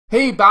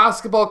Hey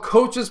basketball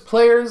coaches,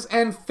 players,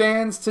 and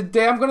fans.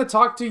 Today I'm going to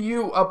talk to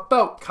you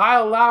about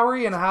Kyle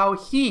Lowry and how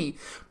he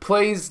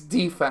plays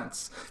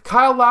defense.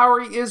 Kyle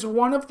Lowry is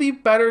one of the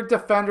better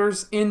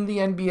defenders in the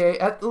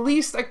NBA, at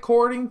least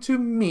according to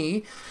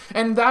me,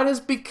 and that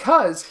is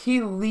because he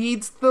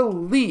leads the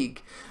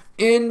league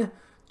in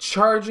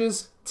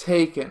charges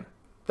taken.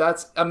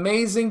 That's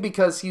amazing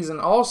because he's an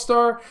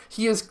all-star.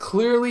 He is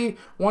clearly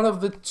one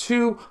of the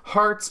two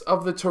hearts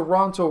of the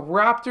Toronto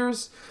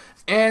Raptors,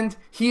 and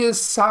he is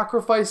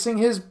sacrificing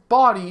his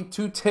body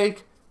to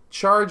take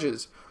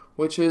charges,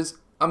 which is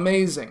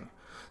amazing.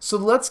 So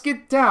let's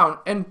get down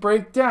and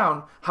break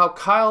down how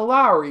Kyle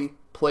Lowry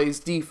plays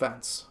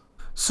defense.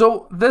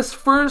 So this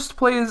first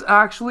play is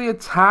actually a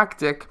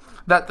tactic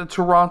that the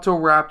Toronto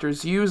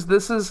Raptors use.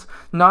 This is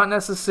not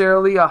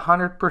necessarily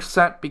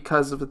 100%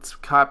 because of its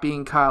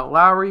being Kyle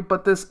Lowry,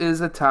 but this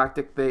is a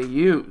tactic they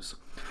use.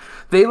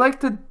 They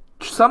like to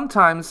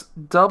sometimes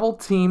double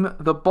team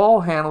the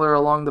ball handler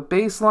along the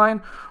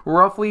baseline,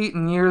 roughly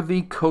near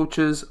the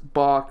coach's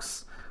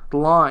box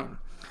line.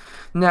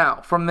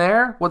 Now, from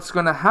there, what's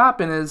going to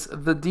happen is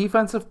the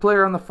defensive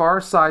player on the far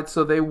side,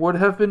 so they would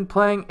have been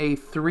playing a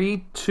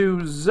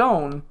 3-2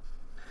 zone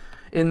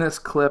in this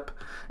clip,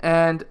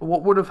 and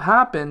what would have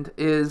happened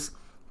is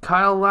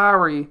Kyle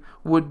Lowry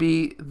would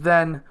be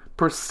then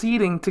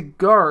proceeding to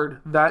guard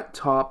that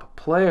top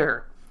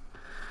player.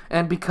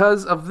 And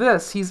because of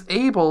this, he's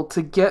able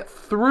to get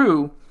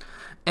through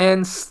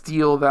and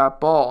steal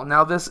that ball.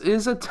 Now, this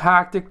is a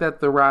tactic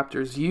that the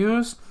Raptors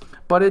use,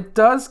 but it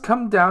does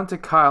come down to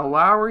Kyle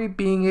Lowry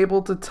being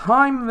able to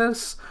time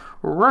this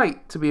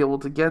right to be able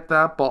to get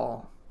that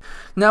ball.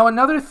 Now,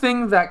 another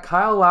thing that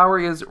Kyle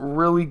Lowry is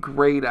really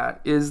great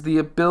at is the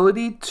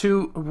ability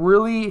to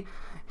really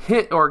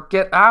hit or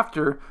get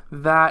after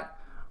that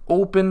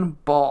open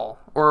ball,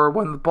 or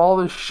when the ball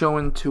is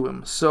shown to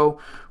him. So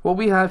what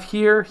we have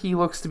here, he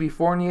looks to be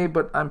Fournier,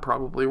 but I'm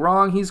probably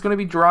wrong. He's going to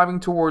be driving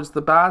towards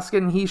the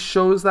basket, and he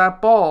shows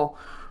that ball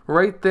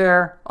right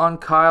there on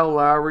Kyle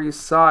Lowry's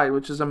side,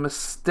 which is a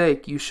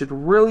mistake. You should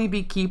really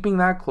be keeping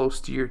that close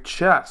to your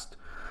chest.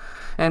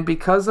 And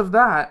because of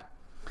that,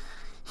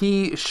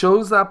 he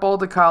shows that ball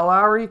to Kyle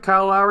Lowry.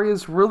 Kyle Lowry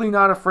is really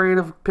not afraid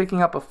of picking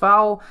up a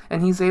foul,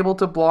 and he's able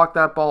to block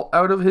that ball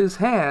out of his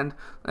hand,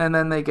 and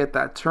then they get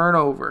that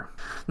turnover.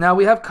 Now,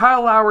 we have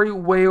Kyle Lowry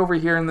way over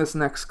here in this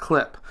next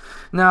clip.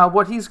 Now,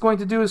 what he's going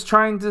to do is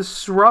try and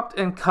disrupt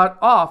and cut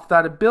off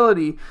that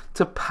ability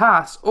to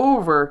pass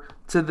over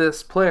to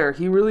this player.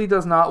 He really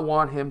does not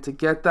want him to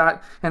get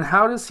that. And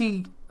how does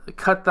he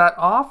cut that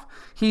off?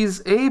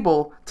 He's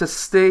able to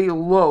stay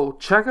low.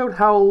 Check out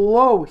how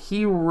low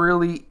he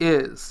really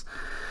is.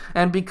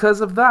 And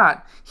because of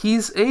that,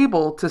 he's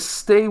able to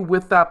stay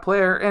with that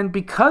player. And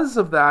because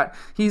of that,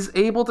 he's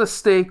able to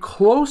stay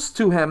close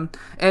to him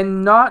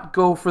and not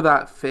go for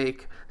that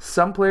fake.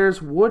 Some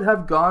players would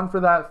have gone for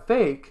that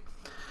fake.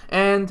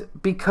 And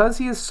because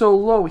he is so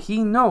low,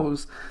 he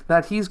knows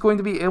that he's going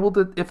to be able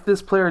to, if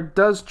this player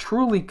does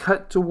truly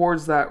cut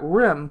towards that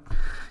rim,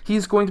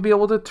 he's going to be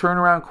able to turn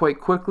around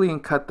quite quickly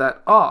and cut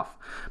that off.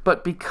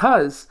 But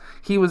because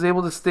he was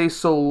able to stay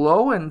so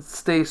low and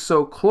stay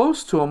so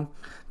close to him,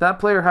 that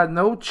player had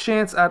no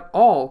chance at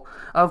all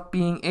of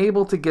being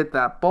able to get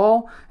that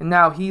ball. And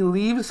now he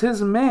leaves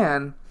his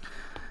man.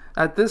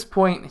 At this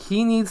point,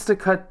 he needs to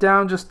cut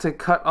down just to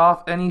cut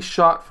off any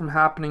shot from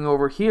happening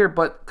over here.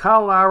 But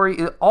Kyle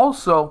Lowry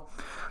also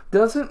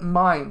doesn't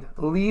mind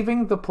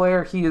leaving the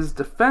player he is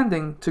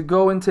defending to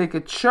go and take a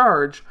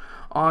charge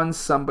on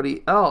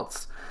somebody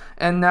else.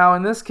 And now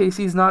in this case,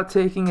 he's not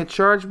taking a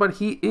charge, but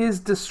he is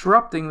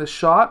disrupting the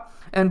shot.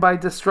 And by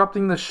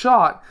disrupting the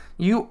shot,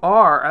 you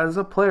are, as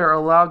a player,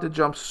 allowed to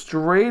jump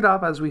straight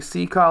up, as we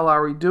see Kyle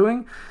Lowry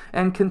doing,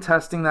 and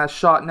contesting that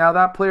shot. Now,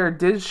 that player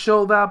did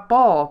show that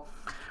ball,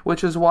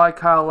 which is why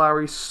Kyle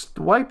Lowry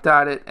swiped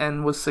at it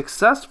and was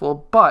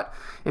successful. But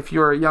if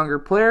you're a younger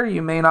player,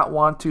 you may not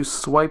want to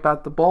swipe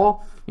at the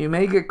ball. You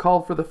may get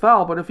called for the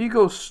foul, but if you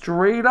go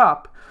straight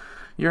up,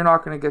 you're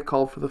not going to get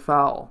called for the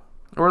foul.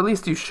 Or at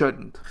least you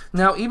shouldn't.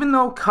 Now, even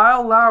though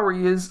Kyle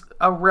Lowry is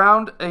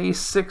around a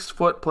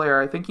 6-foot player,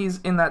 I think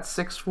he's in that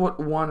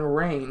 6'1"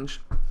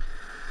 range,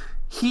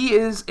 he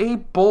is a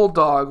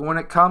bulldog when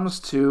it comes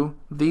to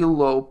the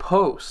low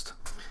post.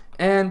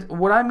 And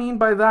what I mean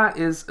by that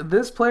is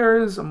this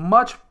player is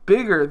much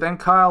bigger than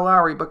Kyle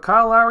Lowry, but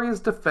Kyle Lowry is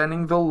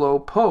defending the low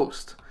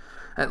post,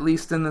 at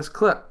least in this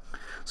clip.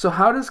 So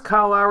how does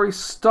Kyle Lowry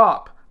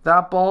stop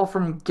that ball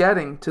from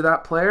getting to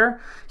that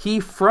player? He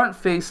front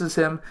faces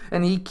him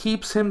and he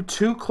keeps him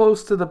too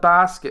close to the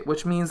basket,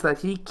 which means that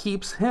he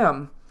keeps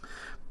him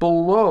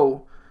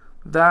below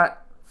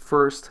that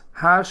first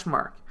hash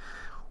mark.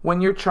 When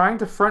you're trying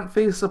to front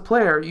face a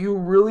player, you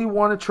really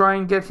want to try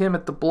and get him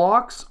at the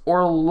blocks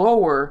or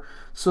lower,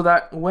 so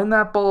that when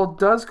that ball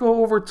does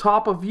go over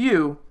top of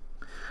you,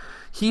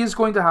 he is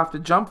going to have to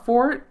jump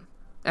for it,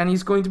 and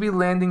he's going to be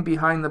landing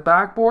behind the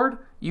backboard.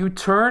 You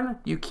turn,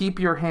 you keep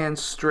your hands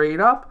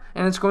straight up,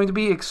 and it's going to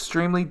be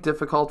extremely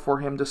difficult for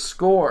him to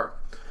score.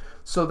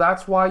 So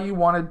that's why you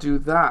want to do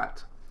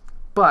that.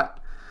 But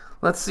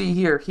let's see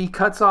here. He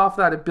cuts off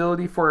that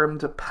ability for him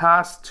to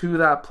pass to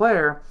that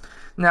player.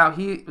 Now,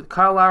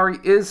 Kyle Lowry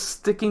is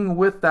sticking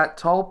with that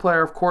tall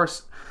player. Of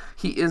course,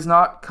 he is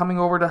not coming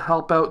over to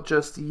help out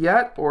just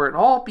yet or at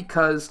all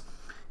because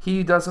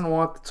he doesn't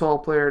want the tall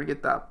player to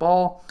get that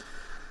ball.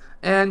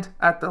 And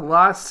at the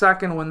last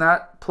second, when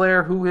that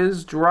player who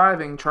is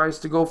driving tries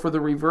to go for the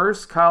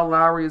reverse, Kyle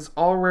Lowry is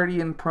already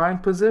in prime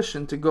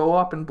position to go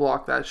up and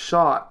block that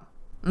shot.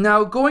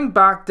 Now, going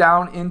back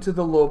down into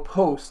the low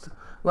post,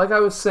 like I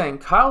was saying,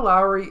 Kyle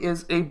Lowry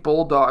is a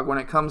bulldog when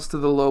it comes to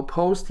the low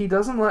post. He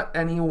doesn't let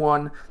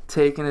anyone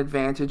take an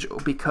advantage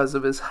because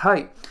of his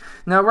height.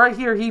 Now, right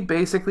here, he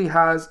basically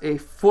has a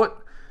foot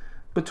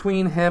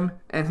between him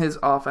and his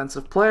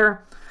offensive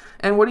player.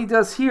 And what he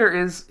does here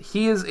is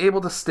he is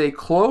able to stay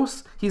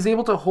close. He's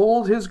able to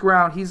hold his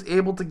ground. He's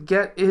able to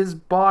get his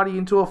body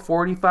into a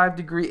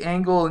 45-degree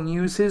angle and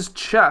use his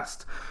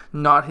chest,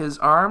 not his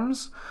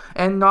arms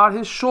and not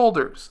his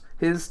shoulders,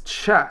 his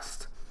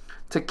chest,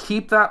 to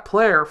keep that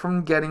player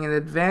from getting an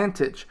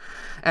advantage.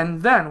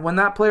 And then when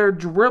that player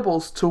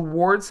dribbles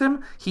towards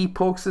him, he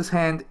pokes his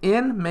hand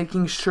in,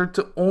 making sure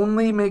to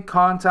only make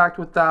contact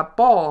with that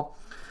ball.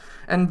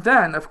 And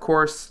then, of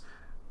course,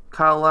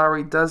 Kyle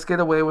Lowry does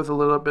get away with a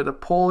little bit of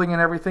pulling and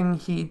everything.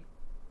 He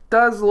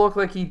does look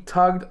like he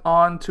tugged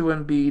on to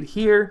Embiid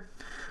here,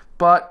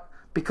 but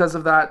because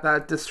of that,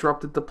 that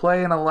disrupted the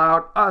play and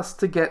allowed us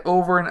to get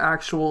over an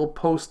actual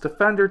post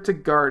defender to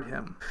guard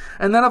him.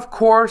 And then, of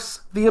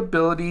course, the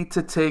ability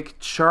to take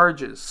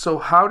charges. So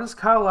how does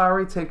Kyle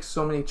Lowry take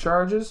so many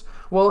charges?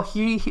 Well,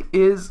 he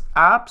is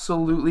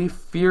absolutely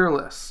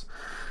fearless.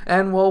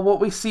 And, well,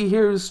 what we see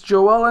here is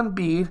Joel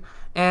Embiid.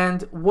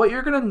 And what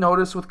you're going to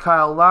notice with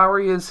Kyle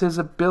Lowry is his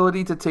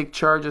ability to take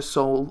charges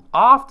so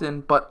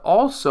often, but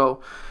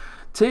also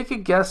take a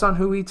guess on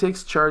who he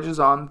takes charges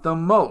on the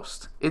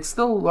most. It's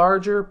the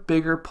larger,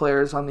 bigger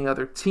players on the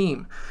other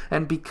team.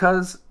 And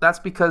that's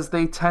because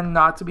they tend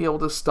not to be able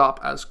to stop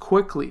as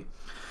quickly.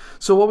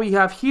 So what we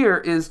have here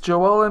is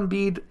Joel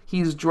Embiid.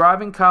 He's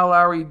driving, Kyle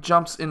Lowry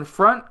jumps in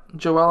front.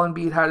 Joel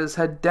Embiid had his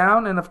head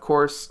down, and of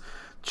course,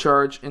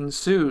 charge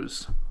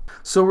ensues.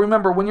 So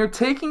remember, when you're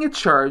taking a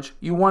charge,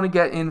 you want to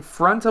get in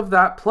front of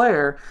that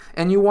player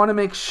and you want to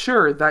make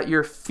sure that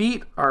your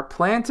feet are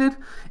planted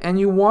and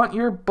you want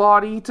your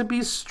body to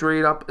be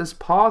straight up as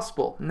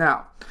possible.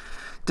 Now,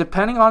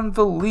 depending on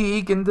the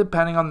league and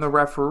depending on the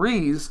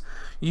referees,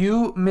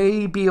 you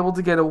may be able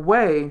to get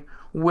away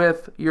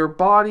with your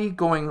body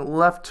going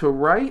left to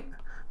right,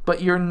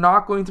 but you're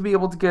not going to be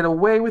able to get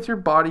away with your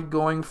body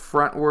going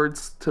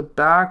frontwards to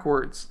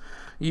backwards.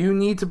 You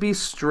need to be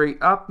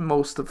straight up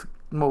most of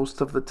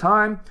the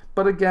time,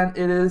 but again,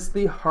 it is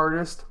the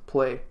hardest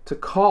play to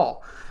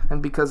call,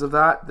 and because of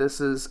that,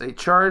 this is a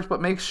charge.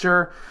 But make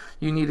sure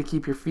you need to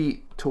keep your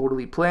feet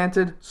totally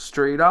planted,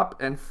 straight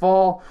up, and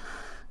fall.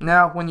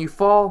 Now, when you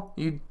fall,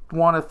 you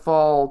want to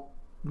fall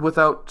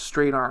without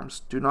straight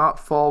arms. Do not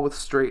fall with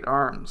straight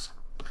arms.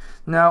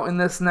 Now, in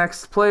this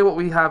next play, what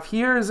we have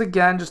here is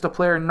again just a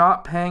player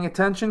not paying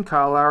attention.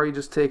 Kyle Lowry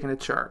just taking a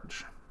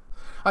charge.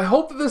 I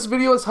hope that this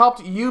video has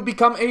helped you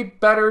become a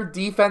better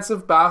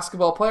defensive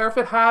basketball player. If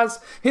it has,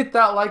 hit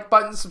that like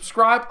button,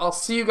 subscribe. I'll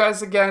see you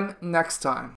guys again next time.